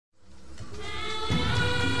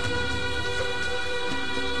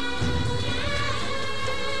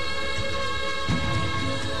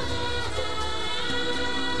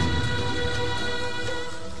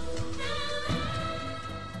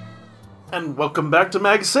And welcome back to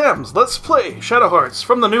Mag Sam's Let's Play Shadow Hearts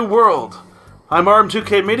from the New World. I'm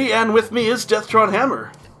Arm2K Midi, and with me is Deathtron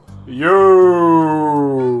Hammer. Yo!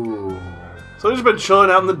 So we've just been chilling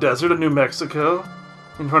out in the desert of New Mexico,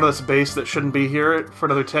 in front of this base that shouldn't be here for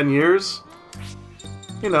another 10 years.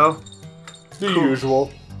 You know. The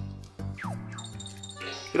usual.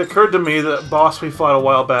 It occurred to me that boss we fought a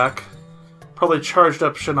while back probably charged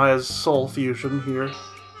up Shania's soul fusion here.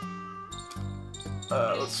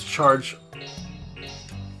 Let's charge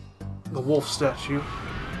the wolf statue.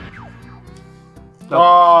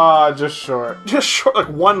 Ah, just short. Just short, like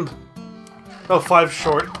one... No, 5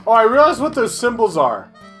 short. Oh, I realized what those symbols are.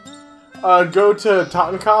 Go to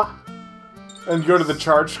Tatanka and go to the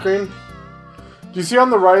charge screen. Do you see on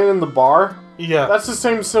the right in the bar? Yeah. That's the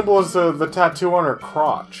same symbol as the tattoo on her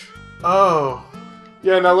crotch. Oh.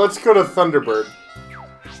 Yeah, now let's go to Thunderbird.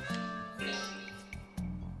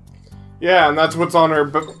 Yeah, and that's what's on her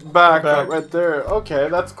back right there. Okay,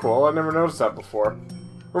 that's cool. I never noticed that before.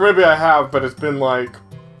 Or maybe I have, but it's been like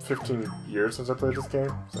 15 years since I played this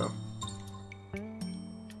game, so...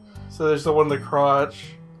 So there's the one in the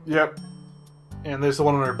crotch. Yep. And there's the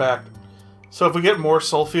one on her back. So if we get more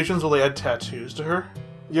soul fusions, will they add tattoos to her?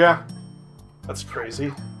 Yeah. That's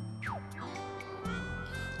crazy.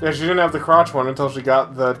 Yeah, she didn't have the crotch one until she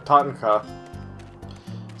got the Tatanka.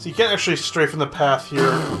 So you can't actually stray from the path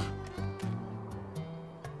here.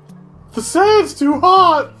 The sand's too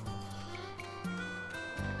hot!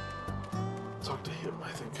 Talk to him, I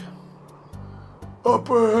think. Up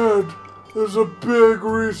ahead, there's a big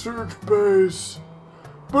research base.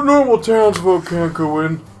 But normal townsfolk can't go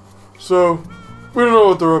in. So, we don't know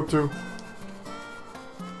what they're up to.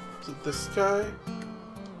 Is it this guy?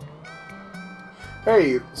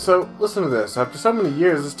 Hey, so listen to this. After so many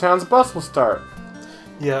years, this town's bus will start.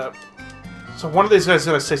 Yeah. So one of these guys is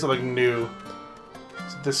going to say something new.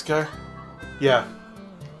 Is it this guy? Yeah.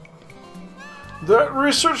 That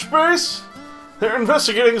research base? They're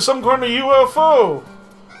investigating some kind of UFO.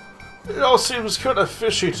 It all seems kind of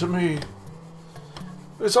fishy to me.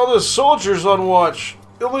 There's all those soldiers on watch.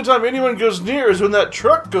 The only time anyone goes near is when that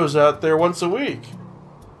truck goes out there once a week.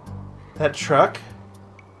 That truck?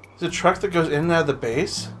 Is it a truck that goes in and out of the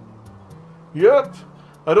base? Yep.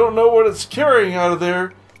 I don't know what it's carrying out of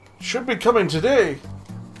there. It should be coming today.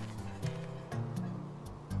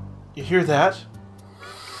 You hear that?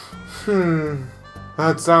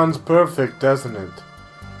 That sounds perfect, doesn't it?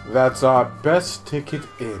 That's our best ticket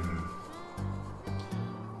in.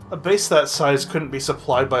 A base that size couldn't be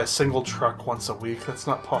supplied by a single truck once a week. That's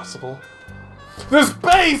not possible. This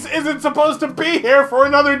base isn't supposed to be here for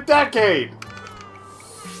another decade!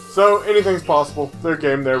 So, anything's possible. Their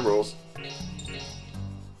game, their rules.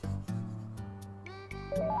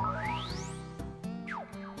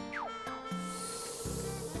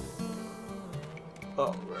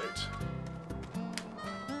 Oh, right.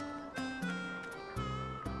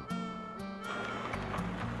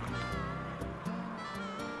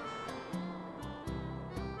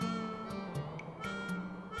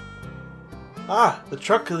 Ah, the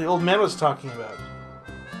truck the old man was talking about.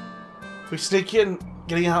 If we sneak in,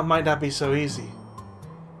 getting out might not be so easy.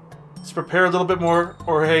 Let's prepare a little bit more,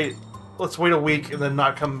 or hey, let's wait a week and then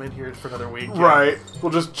not come in here for another week. Yeah. Right.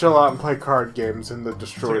 We'll just chill out and play card games in the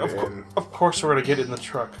destroyed inn. Of course we're gonna get in the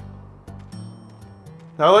truck.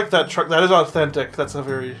 Now I like that truck. That is authentic. That's a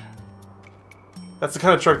very... That's the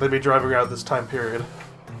kind of truck they'd be driving around this time period.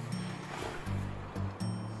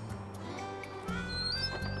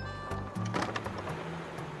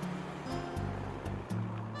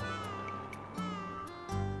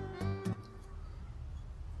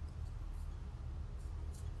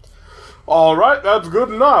 Alright, that's good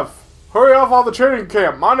enough. Hurry off all the training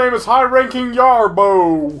camp. My name is High Ranking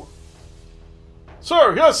Yarbo.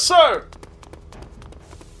 Sir, yes, sir!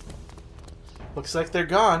 Looks like they're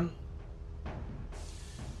gone.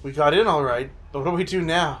 We got in alright, but what do we do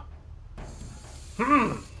now?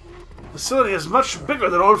 The facility is much bigger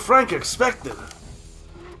than old Frank expected.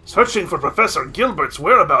 Searching for Professor Gilbert's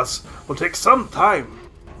whereabouts will take some time.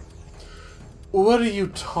 What are you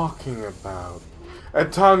talking about?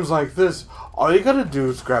 At times like this, all you gotta do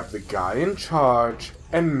is grab the guy in charge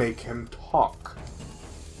and make him talk.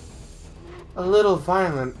 A little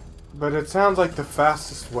violent, but it sounds like the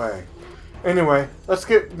fastest way. Anyway, let's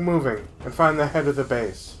get moving and find the head of the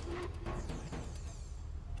base.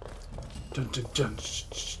 Dun, dun, dun.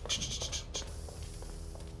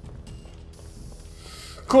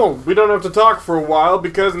 Cool, we don't have to talk for a while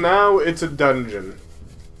because now it's a dungeon.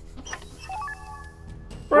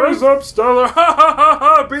 Raise up, Stellar! Ha ha ha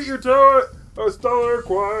ha! Beat you to it! A Stellar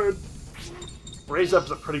acquired! Raise Up's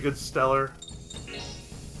a pretty good stellar.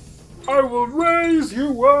 I will raise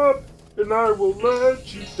you up, and I will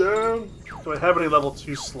let you down. Do I have any level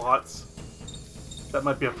 2 slots? That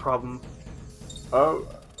might be a problem. Oh.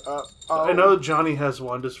 I know Johnny has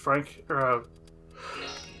one. Does Frank... I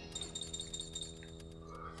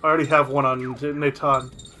already have one on Nathan. So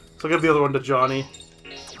I'll give the other one to Johnny.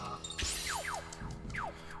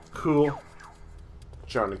 Cool.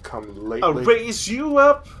 Johnny come lately. I'll raise you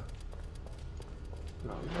up!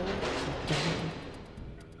 I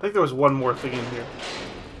think there was one more thing in here.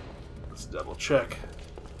 Let's double check.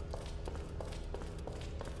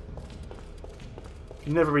 You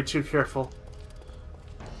can never be too careful.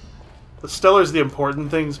 The Stellar's the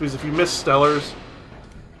important things, because if you miss Stellars,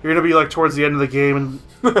 you're gonna be like towards the end of the game and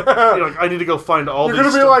you're like, I need to go find all these. You're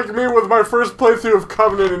gonna be like me with my first playthrough of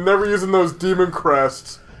Covenant and never using those demon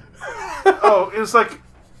crests. Oh, it was like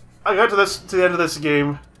I got to the end of this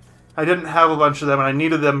game. I didn't have a bunch of them and I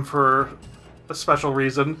needed them for a special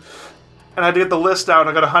reason. And I had to get the list out and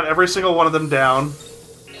I gotta hunt every single one of them down.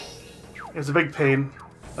 It was a big pain.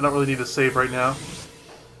 I don't really need to save right now.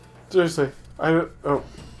 Seriously, oh.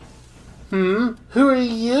 Who are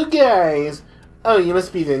you guys? Oh, you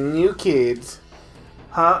must be the new kids.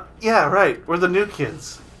 Huh? Yeah, right. We're the new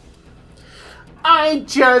kids. I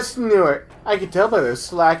just knew it. I could tell by those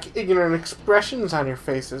slack, ignorant expressions on your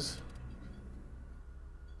faces.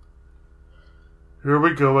 Here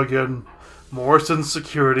we go again. Morrison's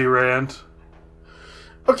security rant.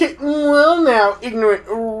 Okay, well now, ignorant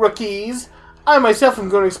rookies. I myself am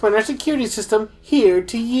going to explain our security system here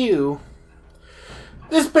to you.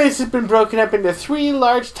 This base has been broken up into 3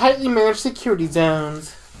 large, tightly managed security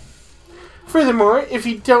zones. Furthermore, if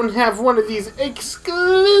you don't have one of these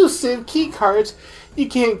exclusive keycards, you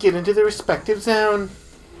can't get into the respective zone.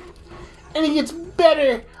 And it gets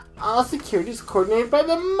better. All security is coordinated by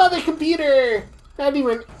the mother computer. Not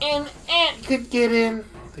even an ant could get in.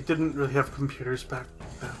 They didn't really have computers back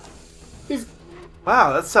then. There's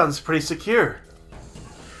Wow, that sounds pretty secure.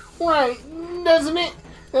 Right, doesn't it?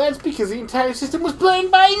 That's because the entire system was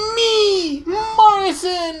planned by me,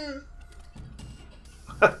 Morrison!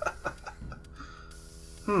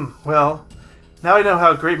 Well, now I know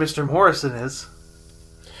how great Mr. Morrison is.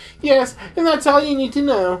 Yes, and that's all you need to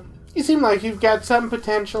know. You seem like you've got some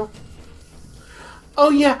potential. Oh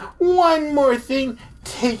yeah, one more thing.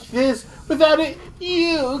 Take this. Without it,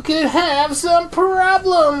 you could have some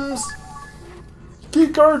problems.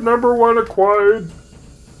 Keycard number 1 acquired.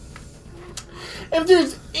 If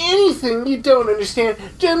there's anything you don't understand,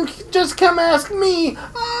 just come ask me,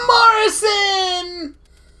 Morrison!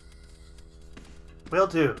 Will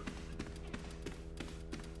do.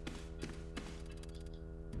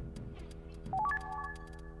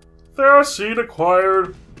 Ferrocene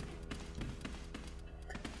acquired.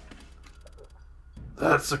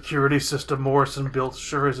 That security system Morrison built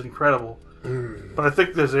sure is incredible. But I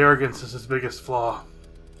think his arrogance is his biggest flaw.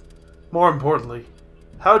 More importantly,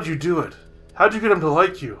 how'd you do it? How'd you get him to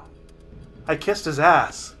like you? I kissed his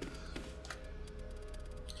ass.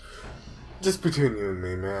 Just between you and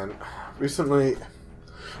me, man. Recently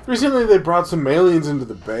they brought some aliens into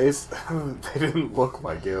the base. They didn't look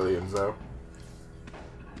like aliens, though.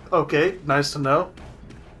 Okay, nice to know.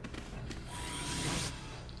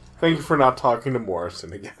 Thank you for not talking to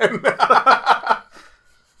Morrison again. It's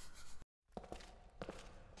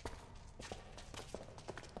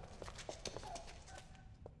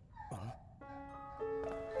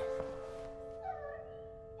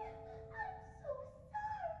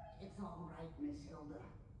all right, Miss Hilda.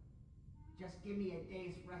 Just give me a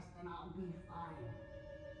day's rest and I'll be fine.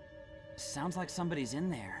 Sounds like somebody's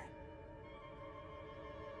in there.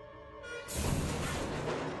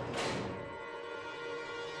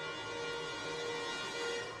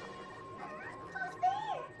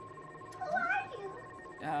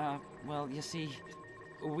 Well, you see,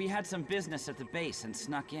 we had some business at the base and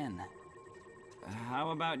snuck in. How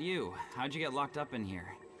about you? How'd you get locked up in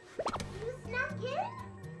here? You snuck in?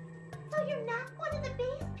 So you're not one of the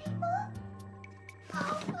base people?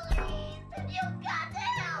 Oh, please, then you've got to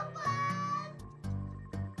help us!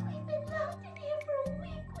 We've been locked in here for a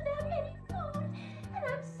week without any food, and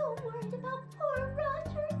I'm so worried about poor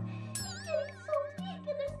Roger. He's getting so weak,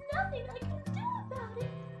 and there's nothing I can do about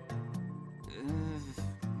it.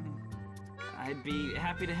 I'd be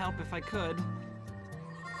happy to help if I could.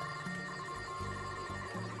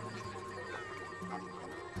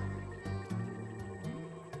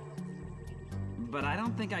 But I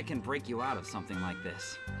don't think I can break you out of something like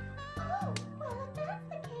this. Oh, well, if that's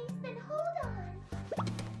the case, then hold on.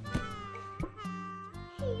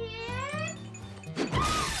 Here.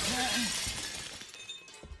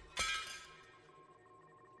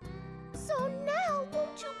 So now,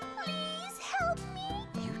 won't you please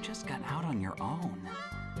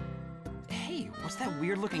What's that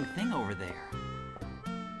weird-looking thing over there?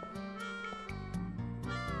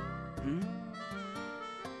 Hmm?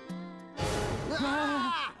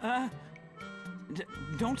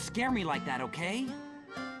 Don't scare me like that, okay?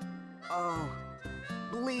 Oh,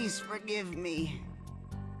 please forgive me.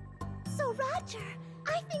 So, Roger,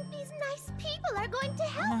 I think these nice people are going to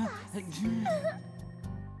help us.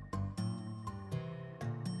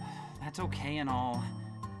 That's okay and all.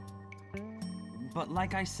 But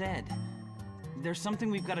like I said, there's something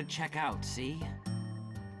we've got to check out, see?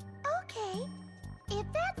 Okay. If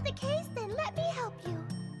that's the case, then let me help you.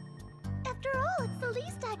 After all, it's the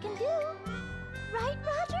least I can do. Right,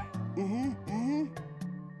 Roger?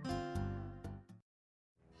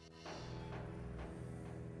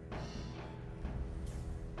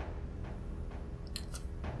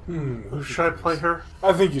 Should I play her?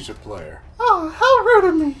 I think you should play her. Oh, how rude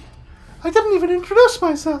of me. I didn't even introduce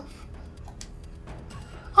myself.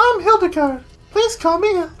 I'm Hildegard. Please call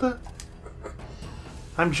me Hilda.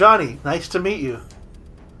 I'm Johnny. Nice to meet you.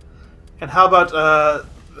 And how about,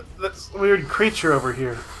 that weird creature over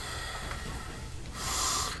here?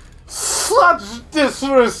 Such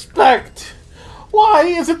disrespect! Why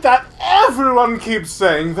is it that everyone keeps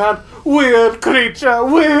saying that? Weird creature,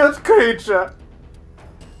 weird creature!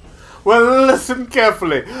 Well, listen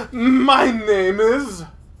carefully. My name is...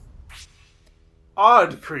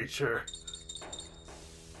 Odd creature.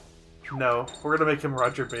 No, we're gonna make him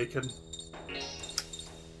Roger Bacon.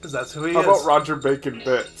 Because that's who he How is. about Roger Bacon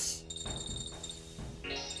Bits?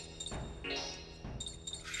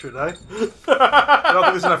 Should I? I don't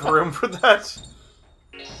think there's enough room for that.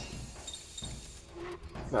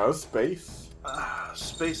 No, space.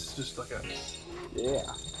 Space is just like a...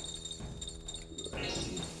 Yeah.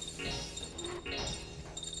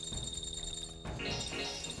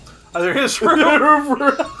 Oh, there is room.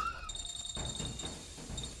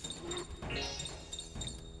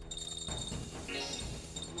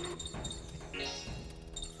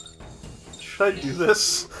 Should I do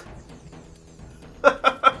this?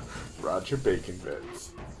 Roger Bacon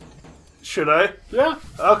Bits. Should I? Yeah.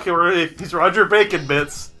 Okay, we're ready. He's Roger Bacon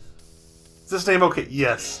Bits. Is this name okay?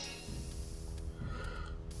 Yes.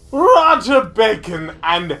 Roger Bacon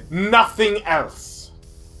and nothing else.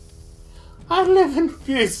 I live in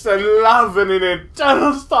peace and love in an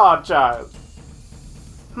eternal star child.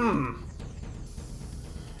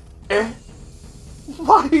 Eh?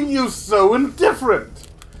 Why are you so indifferent?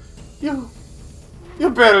 You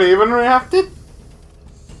barely even reacted?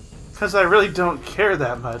 Because I really don't care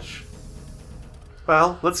that much.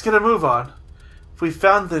 Well, let's get a move on. If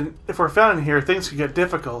we're found in here, things could get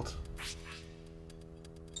difficult.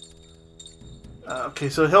 Okay,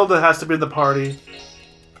 so Hilda has to be in the party.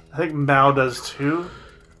 I think Mao does too.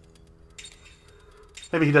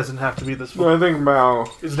 Maybe he doesn't have to be this No, one. I think Mao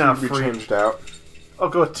Is now should be free. changed out. I'll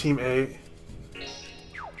go with Team A.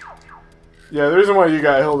 Yeah, the reason why you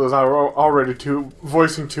got Hilda is already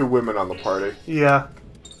voicing two women on the party. Yeah.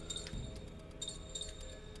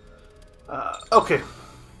 Okay.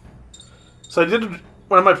 So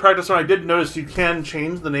one of my practice when I did notice you can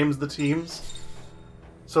change the names of the teams.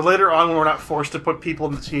 So later on when we're not forced to put people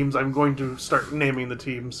in the teams, I'm going to start naming the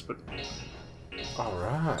teams, but...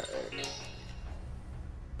 Alright.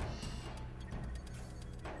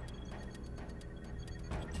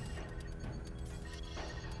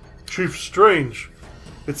 Chief Strange,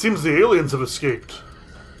 it seems the aliens have escaped.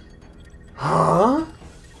 Huh?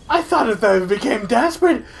 I thought if they became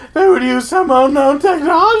desperate, they would use some unknown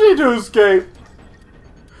technology to escape.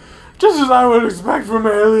 Just as I would expect from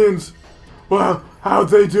aliens. Well, how'd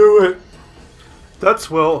they do it?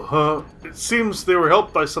 It seems they were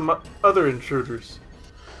helped by some other intruders.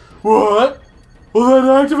 What? Well,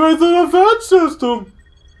 then activate the defense system.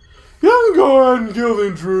 You can go ahead and kill the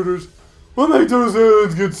intruders. We'll make those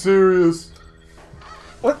aliens get serious.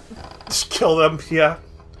 What? Just kill them, yeah.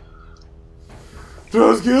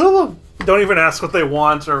 Just kill them. Don't even ask what they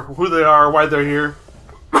want, or who they are, or why they're here.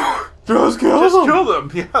 Just kill Just them. kill them,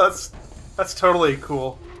 yeah, that's totally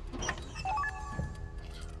cool.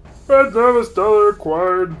 Red Devastator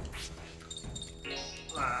acquired.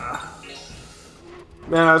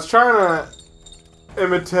 Man, I was trying to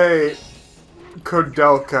imitate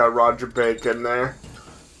Kodelka Roger Bacon there.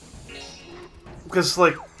 Because,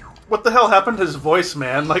 like, what the hell happened to his voice,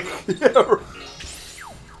 man? Like,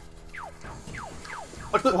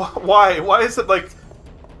 why? Why is it like,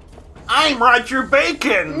 I'm Roger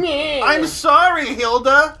Bacon! I'm sorry,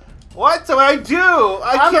 Hilda! What do I do?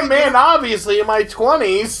 I'm a man, obviously, in my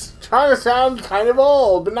 20s. Trying to sound kind of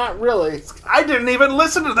old, but not really. I didn't even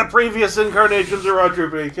listen to the previous incarnations of Roger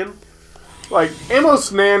Bacon. Like,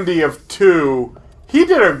 Amos Nandi of 2, He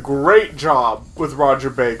did a great job with Roger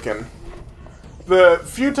Bacon. The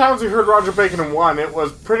few times we heard Roger Bacon in 1, it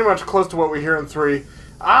was pretty much close to what we hear in 3.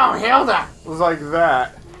 Oh, Hilda! It was like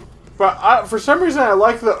that. But for some reason, I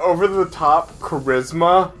like the over-the-top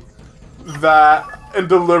charisma and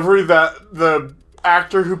delivery that the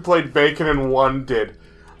actor who played Bacon in 1 did.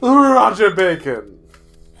 Roger Bacon!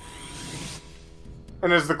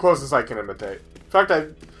 And it's the closest I can imitate. In fact,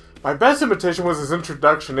 my best imitation was his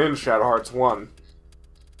introduction in Shadow Hearts 1.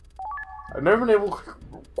 I've never been able to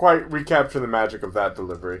quite recapture the magic of that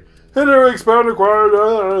delivery. Hitter expand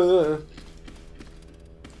acquired.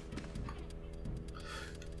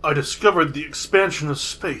 I discovered the expansion of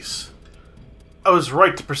space. I was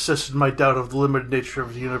right to persist in my doubt of the limited nature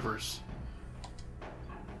of the universe.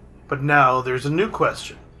 But now there's a new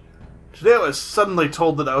question. Today I was suddenly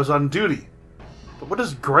told that I was on duty. But what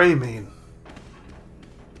does gray mean?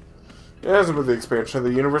 As with the expansion of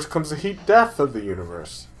the universe comes the heat death of the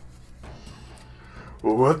universe.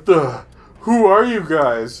 What the? Who are you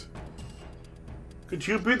guys? Could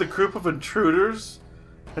you be the group of intruders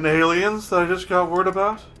and aliens that I just got word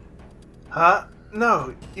about? Huh?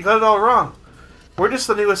 No, you got it all wrong. We're just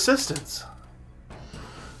the new assistants.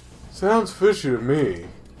 Sounds fishy to me.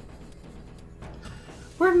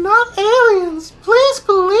 We're not aliens. Please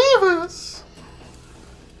believe us.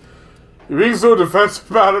 You being so defensive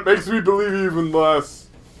about it makes me believe you even less.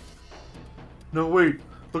 No, wait.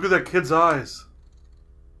 Look at that kid's eyes.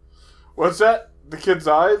 What's that? The kid's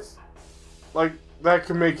eyes? Like, that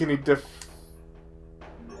could make any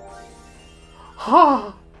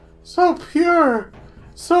Ah, so pure,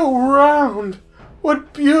 so round.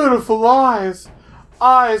 What beautiful eyes.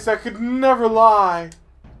 Eyes that could never lie.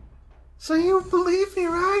 So you believe me,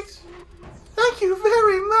 right? Thank you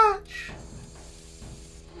very much.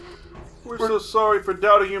 We're so sorry for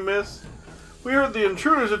doubting you, miss. We heard the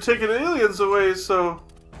intruders had taken aliens away, so...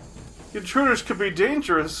 The intruders could be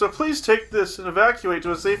dangerous, so please take this and evacuate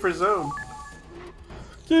to a safer zone.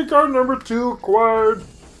 Keycard number 2 acquired.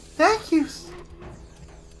 Thank you.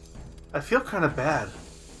 I feel kind of bad.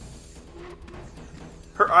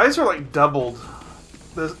 Her eyes are like doubled.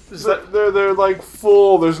 They're like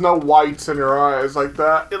full. There's no whites in your eyes like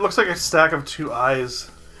that. It looks like a stack of 2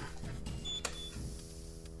 eyes.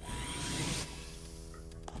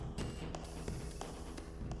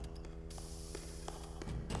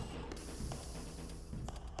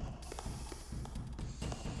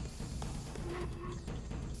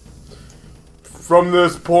 From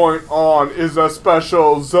this point on is a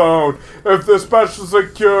special zone. If the special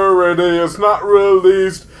security is not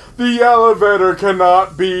released, the elevator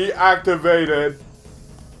cannot be activated.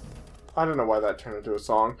 I don't know why that turned into a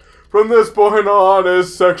song. From this point on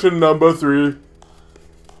is section number 3.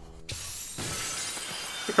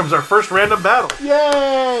 Here comes our first random battle.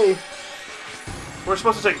 Yay! We're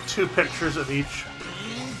supposed to take 2 pictures of each.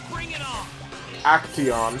 Bring it on!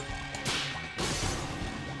 Action.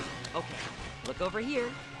 Okay, look over here.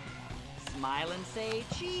 Smile and say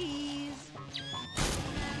cheese.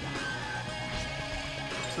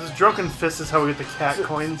 So this drunken fist is how we get the cat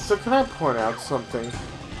coins. So can I point out something?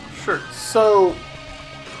 Sure. So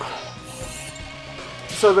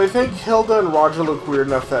they think Hilda and Roger look weird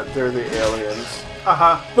enough that they're the aliens.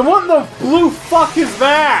 Uh-huh. Then what in the blue fuck is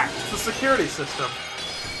that? It's the security system.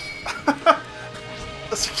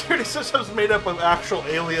 The security system's made up of actual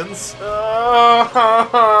aliens.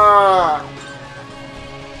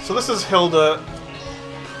 So this is Hilda.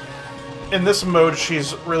 In this mode,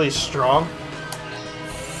 she's really strong.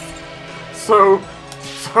 So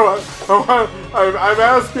I'm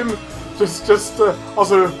asking,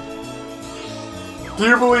 also, do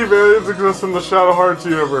you believe aliens exist in the Shadow Hearts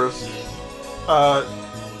universe?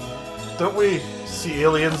 Don't we see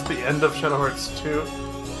aliens at the end of Shadow Hearts 2?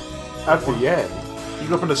 At the end? You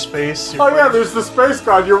go up into space. Oh yeah, there's the space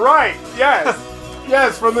god, you're right! Yes!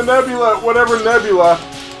 Yes, from the nebula, whatever nebula.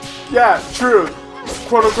 Yeah, true.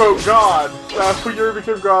 Quote unquote god. That's who you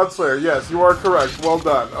became Godslayer. Yes, you are correct. Well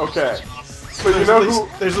done. Okay. But you know who...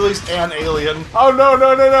 There's at least an alien. Oh no.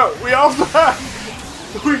 We also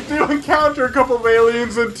have... We do encounter a couple of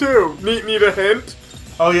aliens in 2. Need a hint?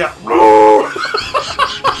 Oh yeah.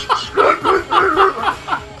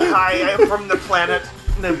 Hi, I'm from the planet.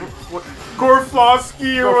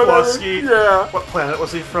 Gorflosky or Gorflosky. whatever. Yeah. What planet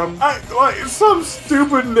was he from? Like, some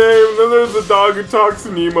stupid name, and then there's a dog who talks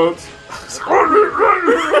in emotes.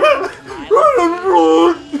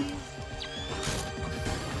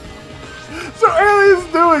 So aliens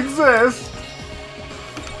do exist.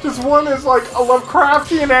 Just one is like a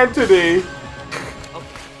Lovecraftian entity,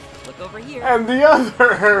 Okay, look over here. and the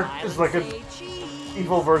other It's like a... Say cheese.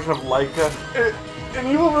 evil version of Laika. An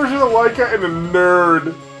evil version of Laika and a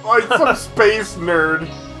nerd. Like some space nerd.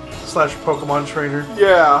 Slash Pokemon trainer.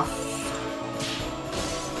 Yeah.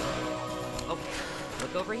 Okay,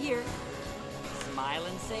 look over here. Smile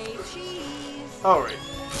and say cheese. Alright.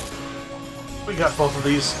 We got both of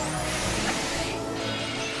these.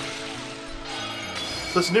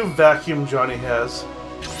 This new vacuum Johnny has.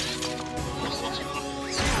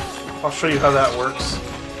 I'll show you how that works.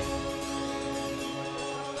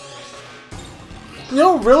 You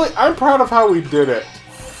know, really, I'm proud of how we did it.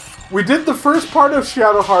 We did the first part of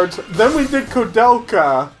Shadow Hearts, then we did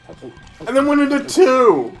Kodelka, and then went into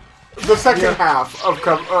 2. The second half of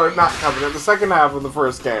not Covenant, the second half of the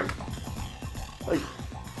first game. Like,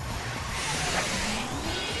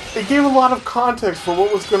 it gave a lot of context for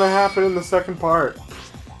what was going to happen in the second part.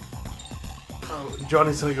 Oh,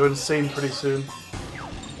 Johnny's gonna go insane pretty soon.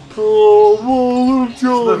 Oh, little Johnny.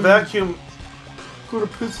 So the vacuum... Gonna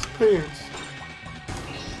piss his pants.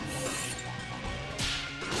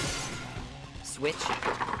 Switch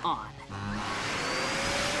on.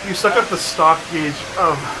 You suck up the stock gauge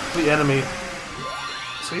of the enemy.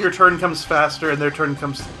 So your turn comes faster and their turn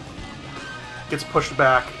gets pushed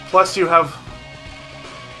back. Plus you have...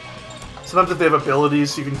 Sometimes if they have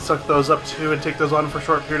abilities, you can suck those up too and take those on for a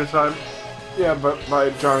short period of time. Yeah, but by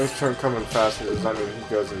Johnny's turn coming faster does not mean he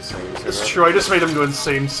goes insane sooner. It's true, I just made him go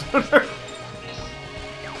insane sooner.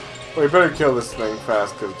 Well, you better kill this thing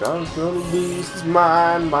fast, because John's gonna lose his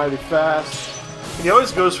mind mighty fast. And he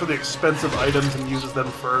always goes for the expensive items and uses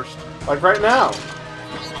them first. Like right now.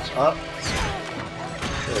 Yeah,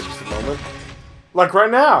 just a moment. Like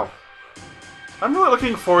right now. I'm really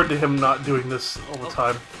looking forward to him not doing this all the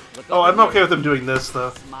time. Look Oh, over I'm okay here. with him doing this, though.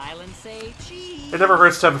 Smile and say cheese. It never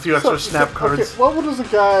hurts to have a few extra snap cards. Okay, what does a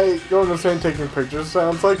guy going insane taking pictures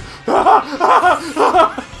sounds like? Quick.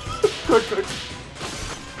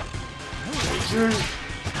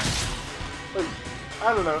 Like,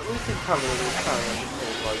 I don't know, at least in Covenant it's kind of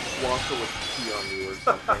entertaining, like Walker with pee on you or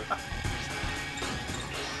something.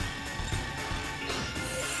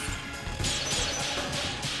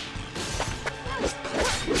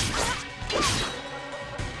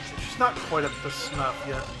 She's not quite up to snuff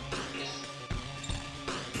yet.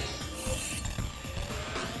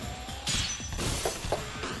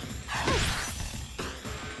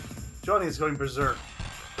 Johnny is going berserk.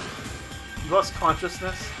 He lost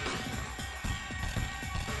consciousness.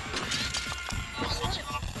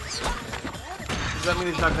 Does that mean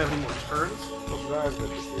he's not going to have any more turns? Well, Zai's been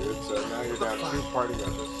defeated, so now you're down 2 party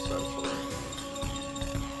members, essentially.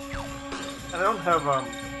 And I don't have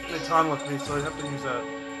Natan with me, so I have to use a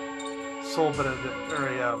Soul Benedict, or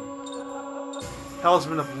a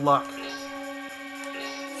Talisman of Luck.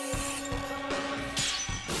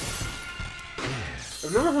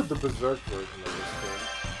 I've never heard the Berserk version of this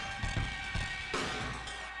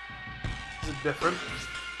Is it different?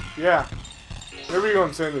 game. Yeah. Whenever you go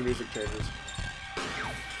insane, the music changes.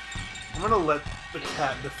 I'm gonna let the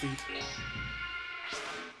cat defeat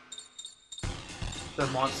the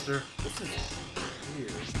monster. This is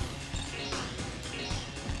weird.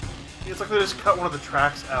 It's like they just cut one of the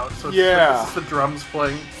tracks out, so it's Yeah. like, it's the drums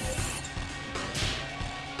playing.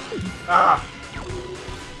 Ah!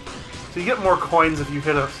 So you get more coins if you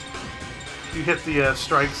hit the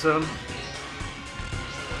strike zone.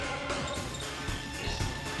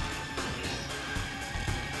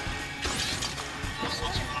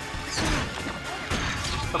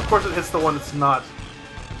 Of course it hits the one that's not.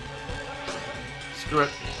 Screw it.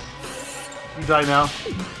 You die now.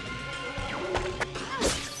 Did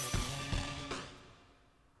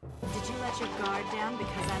you let your guard down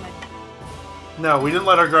because I'm a... No, we didn't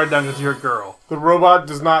let our guard down because you're a girl. The robot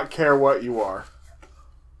does not care what you are.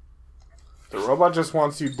 The robot just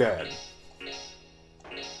wants you dead.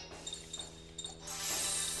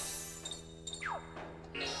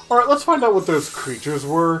 Alright, let's find out what those creatures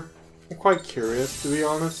were. I'm quite curious, to be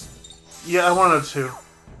honest. Yeah, I wanted to.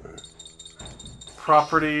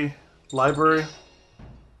 Property, library,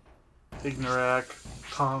 Ignorac,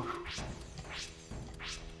 Tom,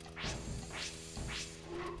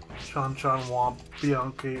 Chan Womp,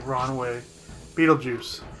 Bianchi, Ronway,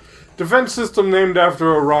 Beetlejuice. Defense system named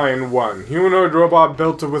after Orion 1. Humanoid robot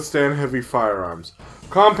built to withstand heavy firearms.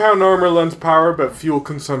 Compound armor lends power, but fuel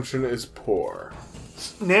consumption is poor.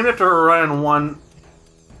 Named after Orion 1.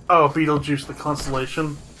 Oh, Beetlejuice, the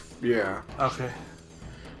constellation. Yeah. Okay.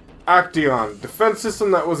 Acteon. Defense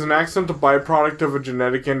system that was an accidental byproduct of a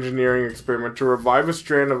genetic engineering experiment to revive a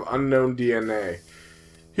strand of unknown DNA.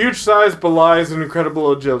 Huge size belies an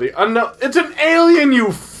incredible agility. Unknown. It's an alien, you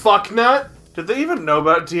fucknut! Did they even know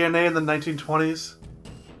about DNA in the 1920s?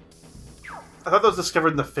 I thought that was discovered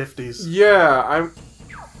in the 50s. Yeah,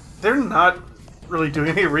 They're not really doing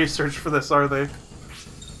any research for this, are they?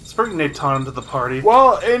 Let's bring Natan into the party.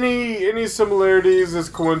 well, any similarities is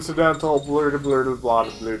coincidental. Blur to blur to blah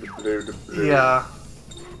to blur to blur to blur. Yeah.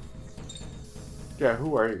 Yeah,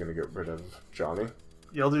 who are you gonna get rid of? Johnny?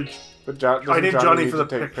 Yeah, I'll do... But I need Johnny for the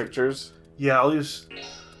take picture. pictures. Yeah, I'll use...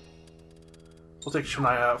 We'll take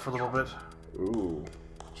Shania out for a little bit. Ooh.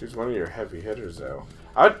 She's one of your heavy hitters, though.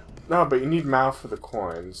 No, but you need Mao for the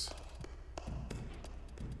coins.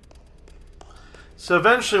 So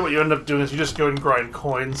eventually what you end up doing is you just go and grind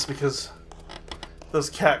coins, because those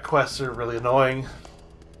cat quests are really annoying.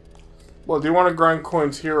 Well, do you want to grind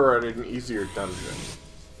coins here or at an easier dungeon?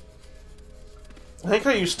 I think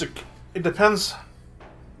I used to... It depends...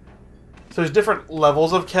 So there's different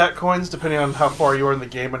levels of cat coins depending on how far you are in the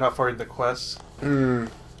game and how far in the quests. Hmm.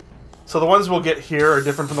 So the ones we'll get here are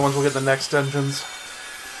different from the ones we'll get in the next dungeons.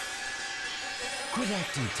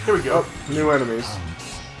 Here we go. Oh, new enemies.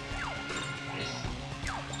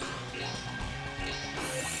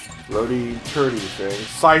 Floaty turdy thing.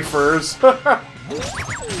 Ciphers.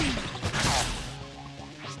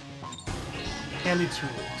 Handy tool.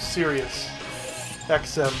 Serious.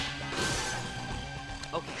 XM.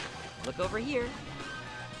 Okay, look over here.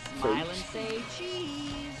 Smile and say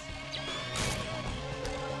cheese.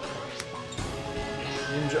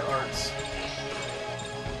 Ninja Arts.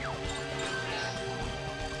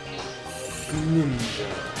 Ninja.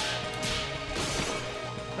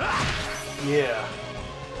 Yeah.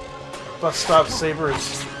 Bus Stop Saber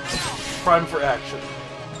is prime for action.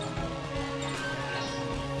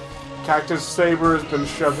 Cactus Saber has been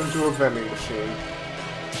shoved into a vending machine.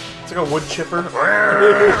 It's like a wood chipper.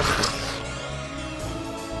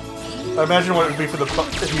 I imagine what it would be for the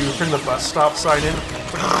if you bring the bus stop sign in.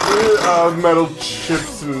 Metal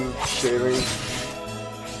chips and shavings.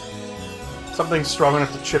 Something strong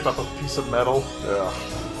enough to chip up a piece of metal. Yeah.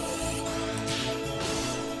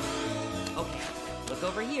 Okay, look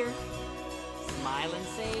over here. Smile and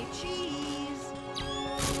say cheese.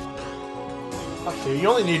 Okay, you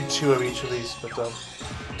only need 2 of each of these, but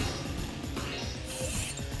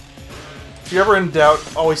if you're ever in doubt,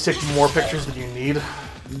 always take more pictures than you need.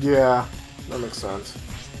 Yeah, that makes sense.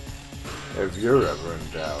 If you're ever in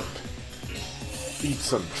doubt, eat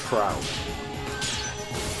some trout.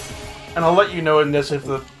 And I'll let you know in this if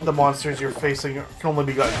the monsters you're facing can only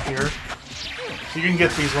be gotten here. So you can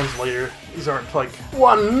get these ones later. These aren't like...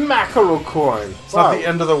 One mackerel coin! It's not the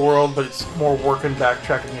end of the world, but it's more work and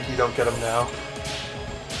backtracking if you don't get them now.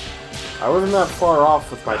 I wasn't that far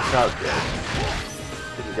off with my trout game.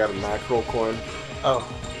 Did you got a mackerel coin? Oh.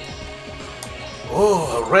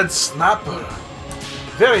 Oh, a red snapper.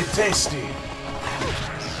 Very tasty.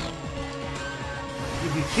 You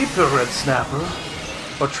can keep the red snapper,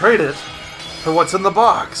 or trade it for what's in the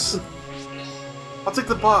box. I'll take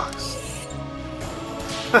the box.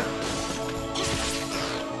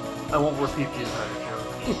 I won't repeat the entire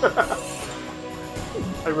joke.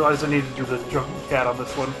 I realized I need to do the drunken cat on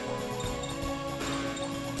this one.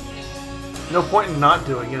 No point in not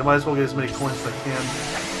doing it. I might as well get as many coins as I can.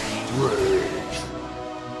 Rage.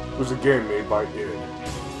 It was a game made by id.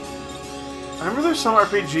 I remember there's some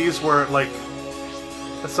RPGs where it, like,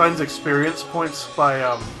 assigns experience points by,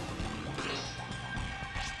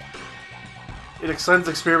 It assigns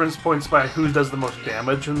experience points by who does the most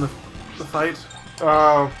damage in the fight.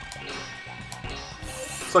 So,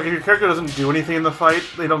 like, if your character doesn't do anything in the fight,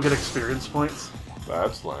 they don't get experience points.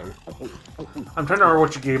 That's lame. I'm trying to remember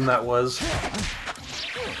which game that was.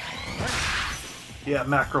 Yeah,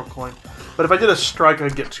 macro coin. But if I did a strike,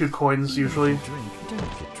 I'd get 2 coins, usually. Drink, don't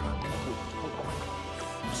get drunk.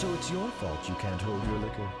 So it's your fault you can't hold your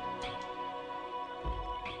liquor.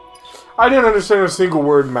 I didn't understand a single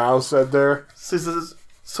word Mao said there.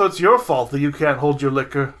 So it's your fault that you can't hold your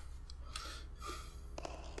liquor.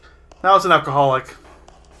 Now it's an alcoholic.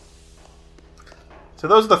 So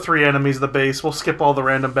those are the 3 enemies of the base. We'll skip all the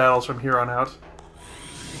random battles from here on out.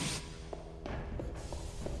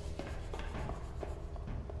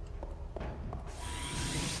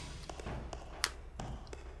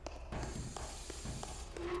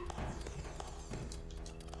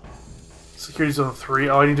 Security Zone 3.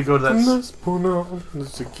 Oh, I need to go to that... Let's pull on the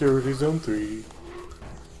Security Zone 3.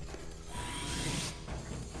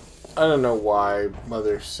 I don't know why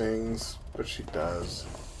Mother sings, but she does.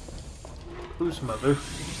 Who's Mother?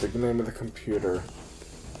 The name of the computer.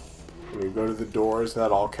 When you go to the doors,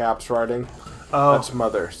 that all caps writing. Oh. That's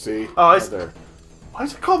Mother, see? Oh, Mother. Why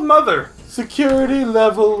is it called Mother? Security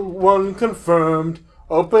level 1 confirmed.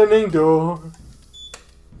 Opening door.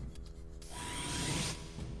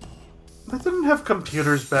 They didn't have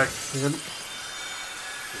computers back then.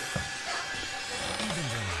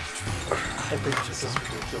 I think this is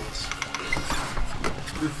ridiculous.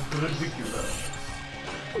 This is ridiculous.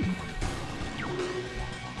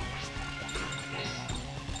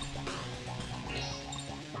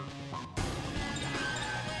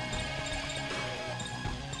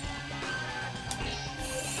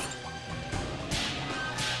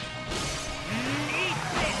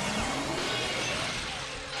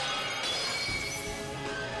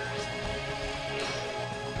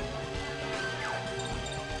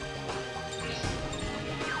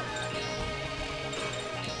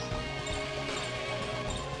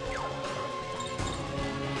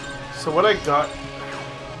 So what I got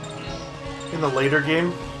in the later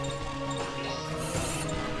game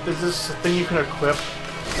is this thing you can equip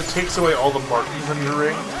that takes away all the markings on your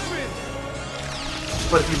ring.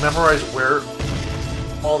 But if you memorize where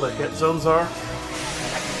all the hit zones are,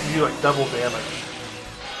 you do like double damage.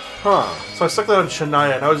 Huh. So I stuck that on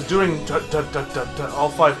Shania and I was doing all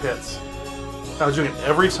 5 hits. I was doing it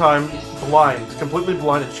every time blind, completely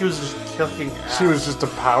blind, and she was just kicking ass. She was just a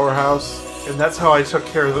powerhouse. And that's how I took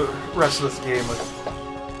care of the rest of this game.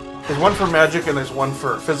 There's one for magic and there's one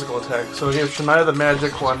for physical attack. So I gave Shania the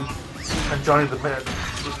magic one and Johnny the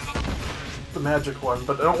magic one.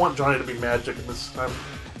 But I don't want Johnny to be magic this time.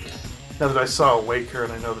 Now that I saw Waker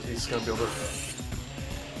and I know that he's going to be able to...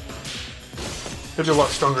 He'll be a lot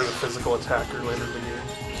stronger as a physical attacker later in the game.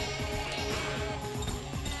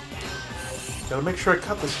 Gotta make sure I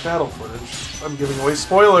cut this battle footage. I'm giving away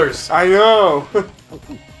spoilers! I know!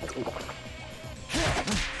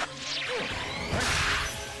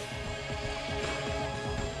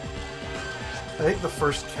 I think the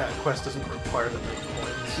first cat quest doesn't require to make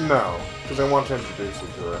coins. No, because I want to introduce you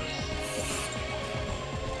to her.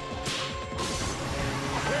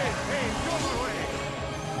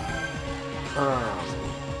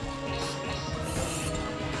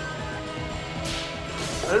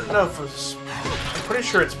 I don't know if it's... I'm pretty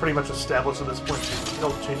sure it's pretty much established at this point.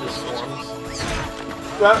 He'll change his forms.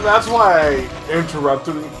 That's why I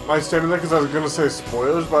interrupted my statement there, because I was going to say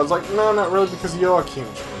spoilers, but I was like, no, not really, because Joachim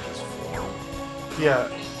changes form. Yeah,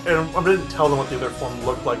 and I didn't tell them what the other form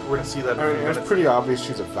looked like. We're going to see that in a I mean, few it's minutes. pretty obvious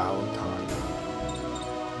she's a Valentine.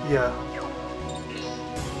 Yeah.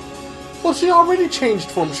 Well, she already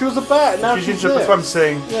changed form. She was a bat, now she's That's what I'm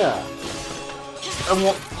saying. Yeah.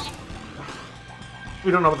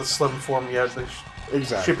 We don't know about the slim form yet. She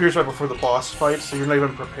Exactly. appears right before the boss fight, so you're not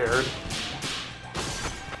even prepared.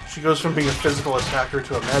 She goes from being a physical attacker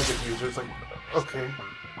to a magic user. It's like, okay.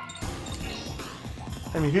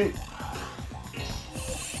 I mean,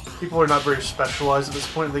 people are not very specialized at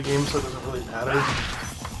this point in the game, so it doesn't really matter.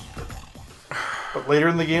 But later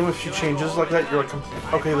in the game, if she changes like that, you're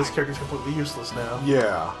like, okay, this character's completely useless now.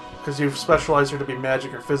 Yeah. Because you've specialized her to be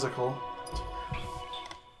magic or physical.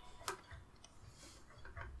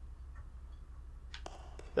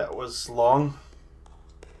 That was long.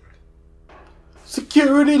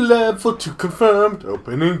 Security level 2 confirmed.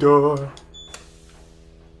 Opening door.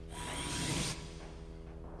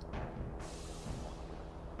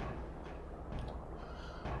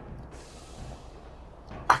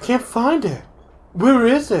 I can't find it. Where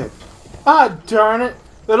is it? Ah, darn it.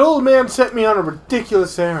 That old man sent me on a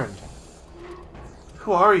ridiculous errand.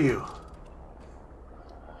 Who are you?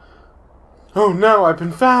 Oh no, I've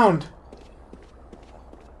been found.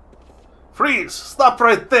 Freeze! Stop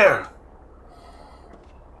right there!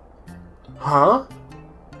 Huh?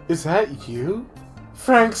 Is that you?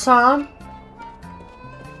 Frank-san?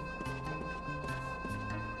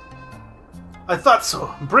 I thought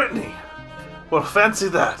so. Brittany. Well, fancy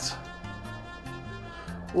that.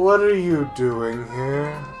 What are you doing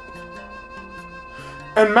here?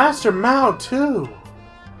 And Master Mao, too.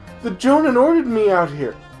 The Jonin ordered me out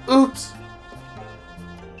here. Oops.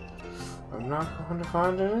 I'm not going to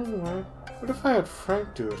find it anyway. What if I had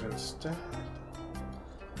Frank do it instead?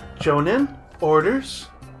 Jonin? Orders?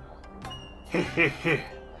 Hehehe.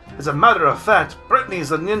 As a matter of fact,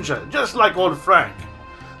 Brittany's a ninja, just like old Frank.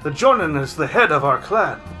 The Jonin is the head of our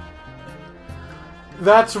clan.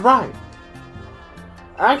 That's right.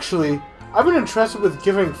 Actually, I've been entrusted with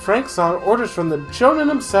giving Frank-san orders from the Jonin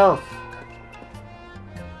himself.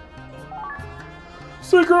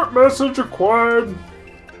 Secret message acquired.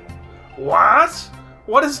 What?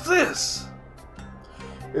 What is this?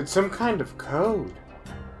 It's some kind of code.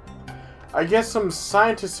 I guess some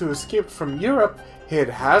scientists who escaped from Europe hid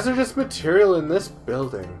hazardous material in this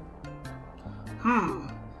building.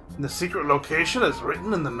 The secret location is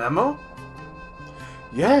written in the memo?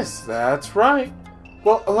 Yes, that's right.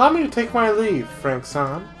 Well, allow me to take my leave,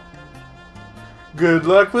 Frank-san. Good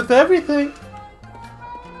luck with everything.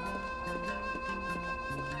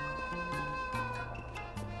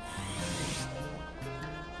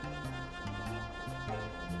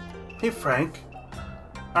 Hey, Frank.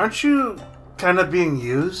 Aren't you kind of being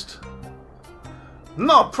used?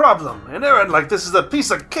 No problem. An errand like this is a piece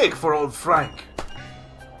of cake for old Frank.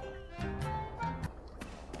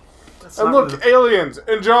 And look, aliens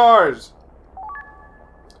in jars.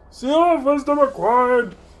 Seal of wisdom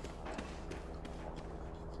acquired.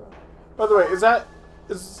 By the way,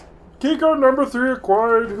 is keycard number 3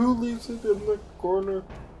 acquired? Who leaves it in the corner?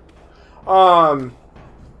 But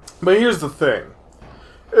here's the thing.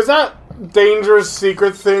 Is that dangerous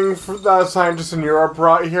secret thing that scientists in Europe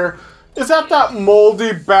brought here? Is that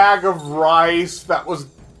moldy bag of rice that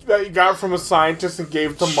you got from a scientist and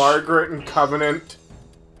gave to Margaret and Covenant?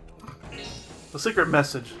 The secret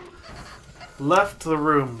message. Left the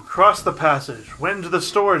room, crossed the passage, went into the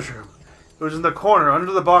storage room. It was in the corner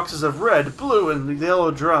under the boxes of red, blue, and the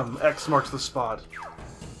yellow drum. X marks the spot.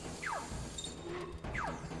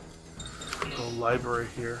 Go library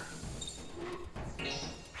here.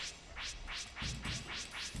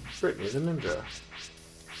 Brittany the ninja.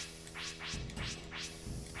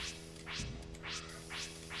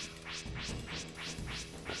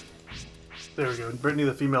 There we go. Brittany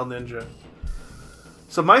the female ninja.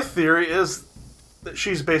 So my theory is that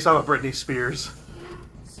she's based off of Britney Spears.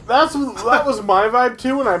 That was my vibe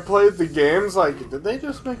too when I played the games. Like, did they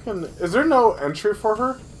just make an... Is there no entry for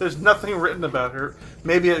her? There's nothing written about her.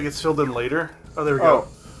 Maybe it gets filled in later. Oh, there we go.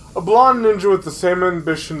 A blonde ninja with the same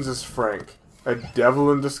ambitions as Frank. A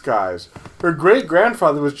devil in disguise. Her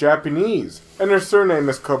great-grandfather was Japanese, and her surname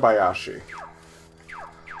is Kobayashi.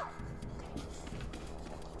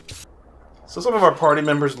 So some of our party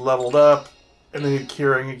members leveled up, and they need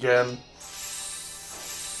curing again.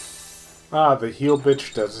 Ah, the heel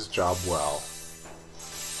bitch does his job well.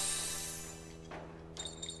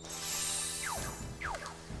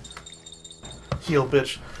 Heel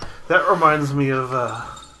bitch. That reminds me of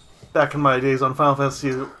back in my days on Final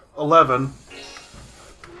Fantasy XI.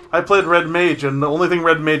 I played Red Mage, and the only thing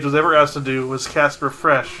Red Mage was ever asked to do was cast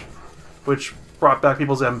Refresh, which brought back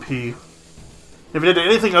people's MP. If you did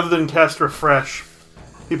anything other than cast Refresh,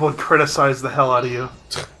 people would criticize the hell out of you.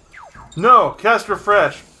 No, cast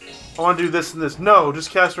Refresh. I want to do this and this. No,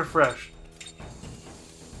 just cast Refresh.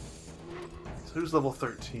 So who's level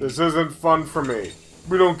 13? This isn't fun for me.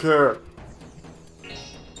 We don't care.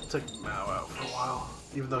 Take Mao out for a while,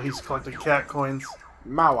 even though he's collecting cat coins.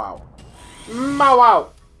 Mow out. Mow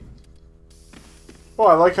out! Oh,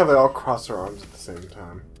 I like how they all cross their arms at the same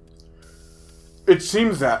time. It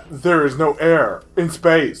seems that there is no air in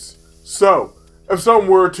space. So, if someone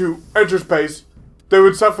were to enter space, they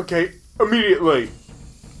would suffocate immediately.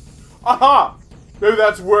 Aha! Maybe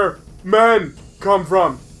that's where men come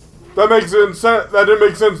from. That didn't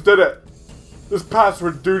make sense, did it? This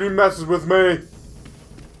password duty messes with me.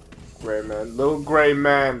 Gray man, little gray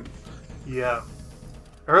man. Yeah.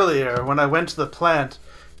 Earlier, when I went to the plant,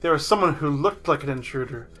 there was someone who looked like an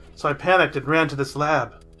intruder, so I panicked and ran to this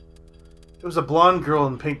lab. It was a blonde girl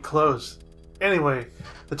in pink clothes. Anyway,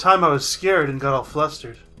 the time I was scared and got all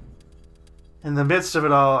flustered. In the midst of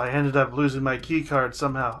it all, I ended up losing my keycard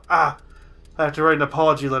somehow. I have to write an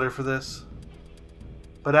apology letter for this.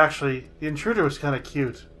 But actually, the intruder was kind of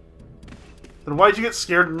cute. Then why'd you get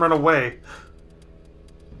scared and run away?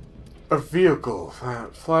 A vehicle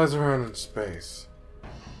that flies around in space.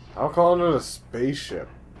 I'll call it a spaceship.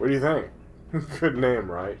 What do you think? Good name,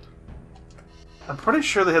 right? I'm pretty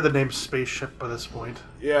sure they had the name Spaceship by this point.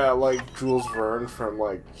 Yeah, like Jules Verne from,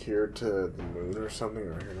 like, Here to the Moon or something,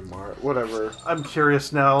 or Here to Mars, whatever. I'm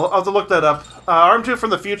curious now. I'll have to look that up. Arm2 from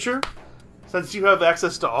the future, since you have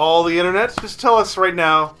access to all the internet, just tell us right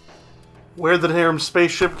now where the term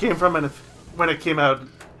Spaceship came from and when it came out.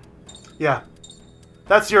 Yeah.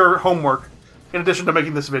 That's your homework, in addition to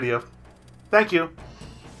making this video. Thank you.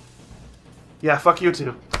 Yeah, fuck you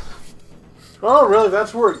too. Oh, really?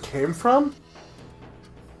 That's where it came from?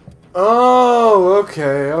 Oh,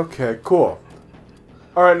 okay, cool.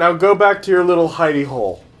 Alright, now go back to your little hidey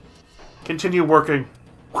hole. Continue working.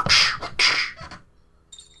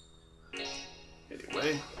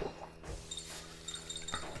 Anyway.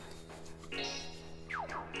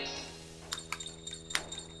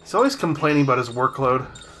 He's always complaining about his workload.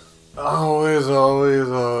 Always,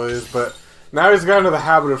 but now he's gotten into the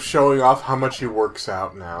habit of showing off how much he works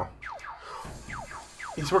out now.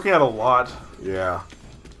 He's working out a lot. Yeah.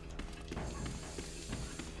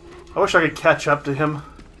 I wish I could catch up to him.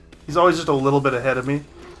 He's always just a little bit ahead of me.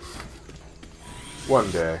 One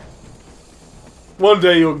day. One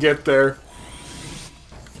day you'll get there.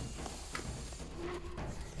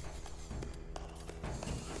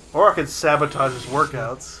 Or I could sabotage his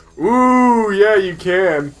workouts. Ooh, yeah, you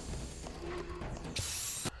can.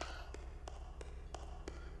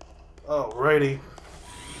 Alrighty.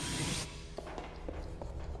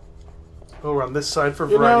 Over on this side for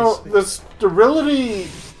You know, variety. the sterility...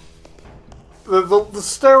 The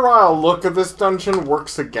sterile look of this dungeon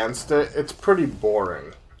works against it. It's pretty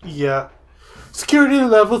boring. Yeah. Security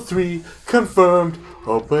level 3 confirmed.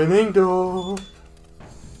 Opening door.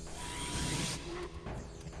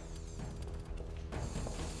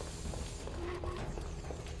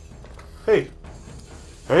 Hey.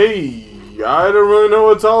 Hey, I don't really know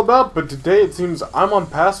what it's all about, but today it seems I'm on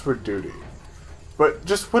password duty. But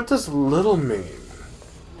just what does little mean?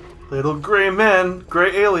 Little gray men,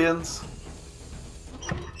 gray aliens.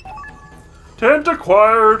 Tent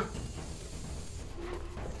acquired.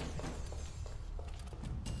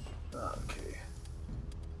 Okay.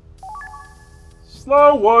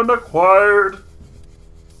 Slow one acquired.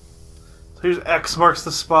 So here's X marks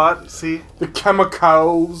the spot, see? The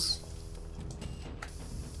chemicals.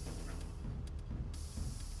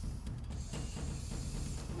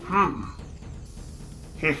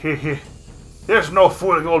 Hehehe. There's no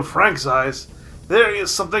fooling old Frank's eyes. There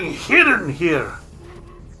is something hidden here.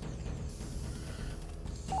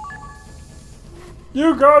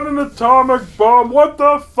 You got an atomic bomb, what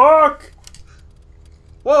the fuck?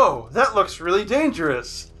 Whoa, that looks really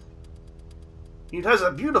dangerous. It has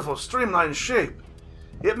a beautiful streamlined shape.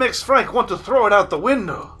 It makes Frank want to throw it out the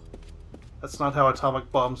window. That's not how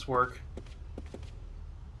atomic bombs work.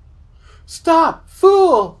 Stop,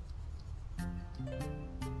 fool!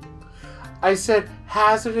 I said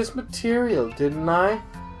hazardous material, didn't I?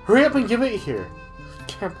 Hurry up and give it here.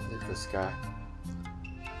 Can't believe this guy.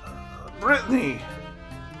 Brittany!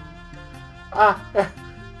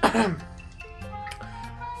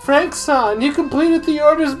 Frank-san, you completed the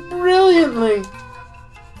orders brilliantly.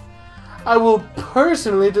 I will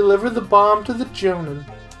personally deliver the bomb to the Jonin.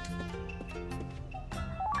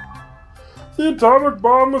 The atomic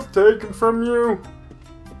bomb was taken from you.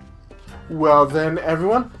 Well then,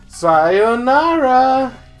 everyone,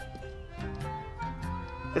 sayonara!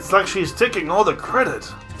 It's like she's taking all the credit.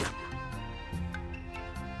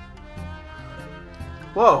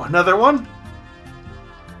 Whoa, another one?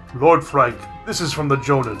 Lord Frank, this is from the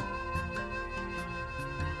Jonin.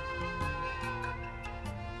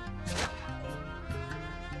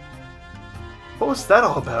 What was that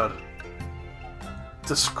all about?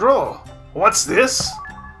 It's a scroll. What's this?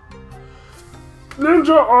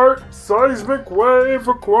 Ninja art, seismic wave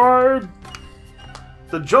acquired.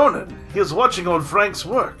 The Jonin. He is watching old Frank's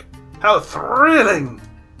work. How thrilling!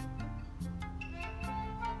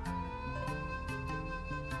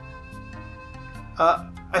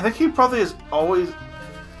 I think he probably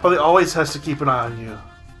always has to keep an eye on you.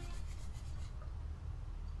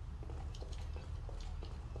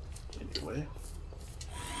 Anyway.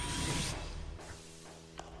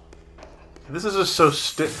 This is just so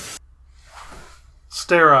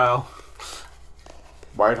sterile.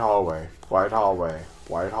 White hallway, white hallway,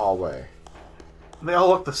 white hallway. And they all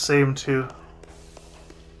look the same too.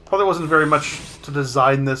 Probably wasn't very much to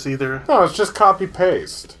design this either. No, it's just copy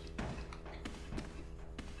paste.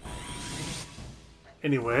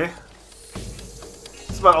 Anyway,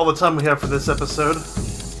 that's about all the time we have for this episode.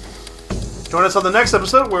 Join us on the next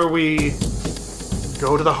episode where we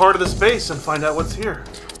go to the heart of this base and find out what's here.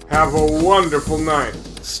 Have a wonderful night.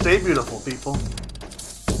 Stay beautiful, people.